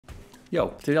Yo,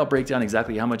 today I'll break down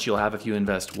exactly how much you'll have if you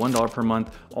invest $1 per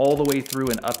month all the way through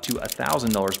and up to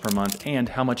 $1,000 per month, and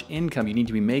how much income you need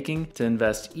to be making to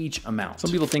invest each amount.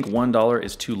 Some people think $1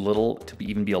 is too little to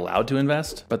even be allowed to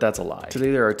invest, but that's a lie.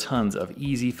 Today there are tons of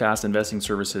easy, fast investing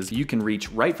services you can reach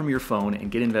right from your phone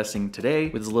and get investing today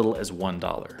with as little as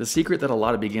 $1. The secret that a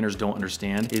lot of beginners don't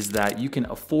understand is that you can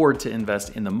afford to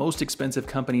invest in the most expensive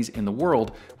companies in the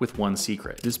world with one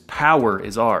secret. This power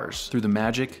is ours through the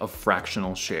magic of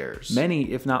fractional shares.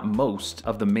 Many, if not most,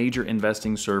 of the major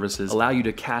investing services allow you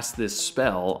to cast this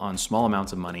spell on small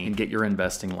amounts of money and get your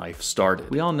investing life started.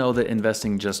 We all know that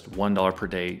investing just $1 per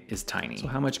day is tiny. So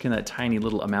how much can that tiny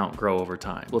little amount grow over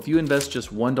time? Well, if you invest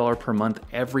just $1 per month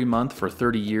every month for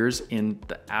 30 years in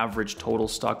the average total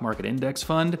stock market index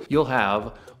fund, you'll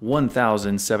have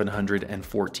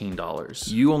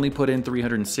 $1,714. You only put in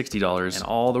 $360 and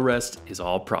all the rest is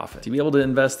all profit. To be able to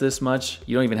invest this much,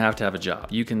 you don't even have to have a job.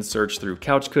 You can search through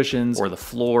couch cushions or the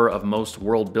floor of most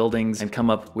world buildings and come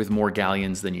up with more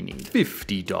galleons than you need.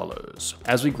 $50.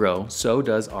 As we grow, so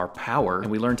does our power, and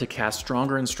we learn to cast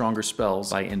stronger and stronger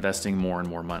spells by investing more and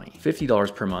more money.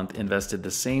 $50 per month invested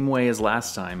the same way as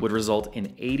last time would result in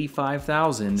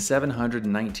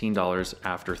 $85,719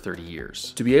 after 30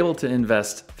 years. To be able to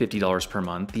invest $50 per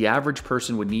month, the average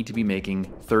person would need to be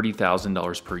making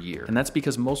 $30,000 per year. And that's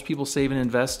because most people save and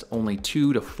invest only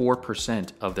 2 to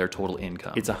 4% of their total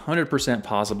income. It's 100%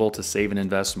 possible to save and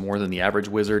invest more than the average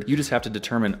wizard. You just have to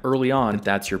determine early on that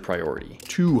that's your priority.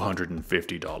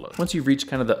 $250. Once you've reached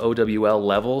kind of the OWL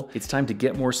level, it's time to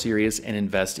get more serious and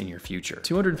invest in your future.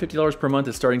 $250 per month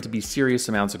is starting to be serious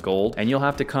amounts of gold, and you'll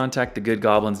have to contact the good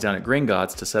goblins down at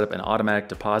Gringotts to set up an automatic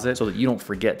deposit so that you don't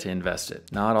forget to invest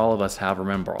it. Not all of us have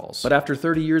remembralls. But after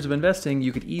 30 years of investing,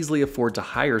 you could easily afford to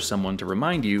hire someone to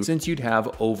remind you, since you'd have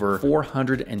over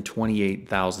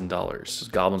 $428,000. Those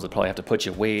goblins would probably have to put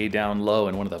you way down low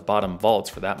in one of the bottom vaults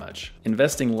for that much.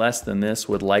 Investing less than this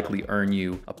would likely earn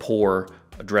you a poor,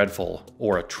 a dreadful,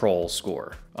 or a troll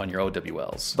score on your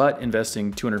OWLs. But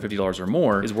investing $250 or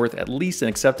more is worth at least an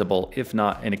acceptable, if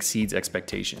not an exceeds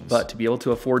expectations. But to be able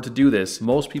to afford to do this,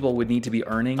 most people would need to be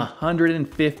earning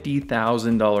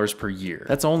 $150,000 per year.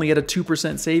 That's only at a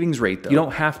 2% savings rate though. You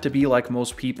don't have to be like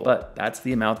most people, but that's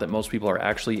the amount that most people are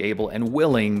actually able and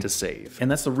willing to save.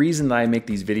 And that's the reason that I make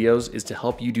these videos, is to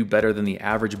help you do better than the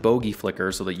average bogey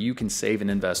flicker so that you can save and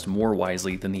invest more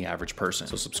wisely than the average person.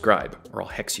 So subscribe or I'll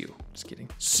hex you. Just kidding.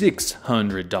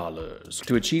 $600.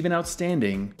 To achieve an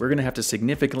outstanding, we're gonna have to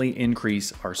significantly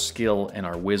increase our skill and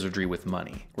our wizardry with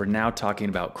money. We're now talking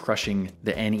about crushing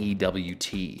the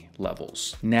NEWT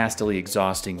levels. Nastily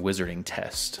exhausting wizarding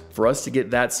test. For us to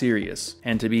get that serious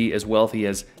and to be as wealthy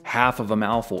as half of a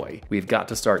Malfoy, we've got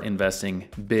to start investing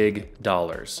big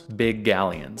dollars, big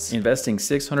galleons. Investing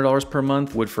 $600 per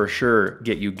month would for sure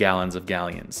get you gallons of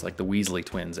galleons, like the Weasley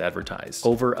twins advertised.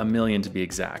 Over $1 million to be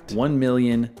exact.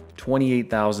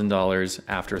 $1,028,000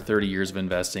 after 30 years of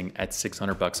investing at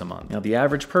 $600 a month. Now, the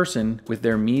average person with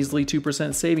their measly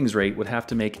 2% savings rate would have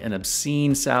to make an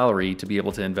obscene salary to be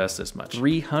able to invest this much.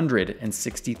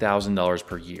 $360,000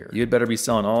 per year. You'd better be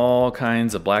selling all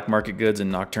kinds of black market goods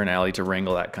in Nocturne Alley to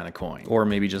wrangle that kind of coin. Or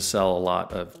maybe just sell a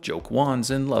lot of joke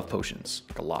wands and love potions.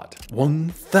 Like a lot.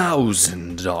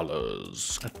 $1,000.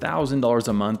 $1,000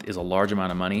 a month is a large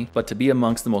amount of money, but to be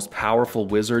amongst the most powerful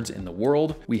wizards in the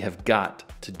world, we have got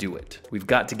to do it. We've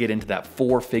got to get into that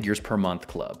 4 figures per month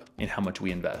club in how much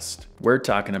we invest. We're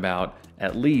talking about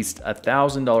at least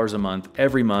 $1,000 a month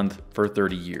every month for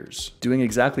 30 years. Doing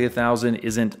exactly 1,000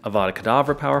 isn't Avada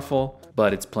Kedavra powerful,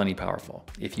 but it's plenty powerful.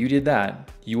 If you did that,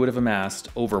 you would have amassed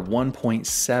over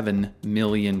 $1.7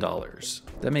 million.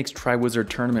 That makes Triwizard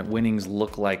Tournament winnings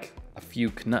look like a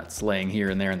few knuts laying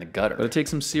here and there in the gutter. But it takes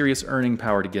some serious earning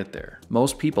power to get there.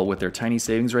 Most people with their tiny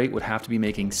savings rate would have to be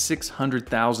making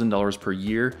 $600,000 per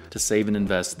year to save and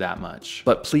invest that much.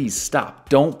 But please stop.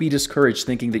 Don't be discouraged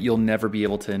thinking that you'll never be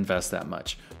able to invest that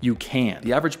much. You can.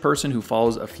 The average person who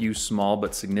follows a few small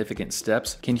but significant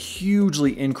steps can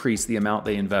hugely increase the amount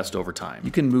they invest over time.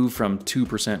 You can move from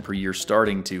 2% per year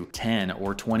starting to 10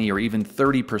 or 20 or even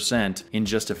 30% in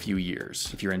just a few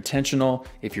years. If you're intentional,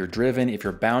 if you're driven, if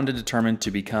you're bound and determined to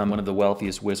become one of the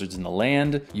wealthiest wizards in the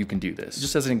land, you can do this.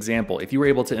 Just as an example, if you were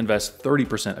able to invest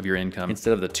 30% of your income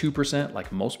instead of the 2%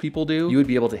 like most people do, you would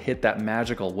be able to hit that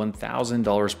magical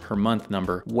 $1,000 per month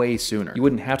number way sooner. You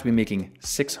wouldn't have to be making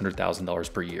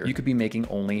 $600,000 per year. You could be making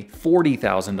only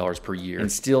 $40,000 per year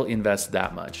and still invest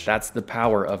that much. That's the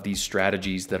power of these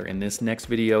strategies that are in this next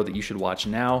video that you should watch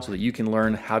now so that you can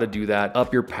learn how to do that,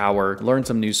 up your power, learn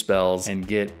some new spells, and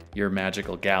get your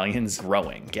magical galleons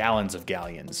growing. Gallons of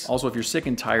galleons. Also, if you're sick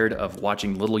and tired of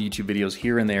watching little YouTube videos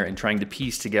here and there and trying to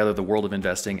piece together the world of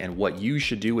investing and what you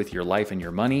should do with your life and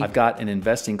your money, I've got an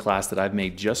investing class that I've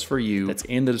made just for you that's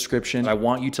in the description. I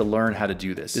want you to learn how to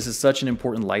do this. This is such an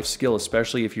important life skill,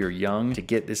 especially if you're young, to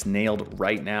get this nailed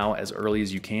right now as early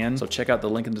as you can. So check out the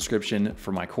link in the description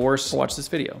for my course or watch this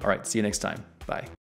video. All right, see you next time. Bye.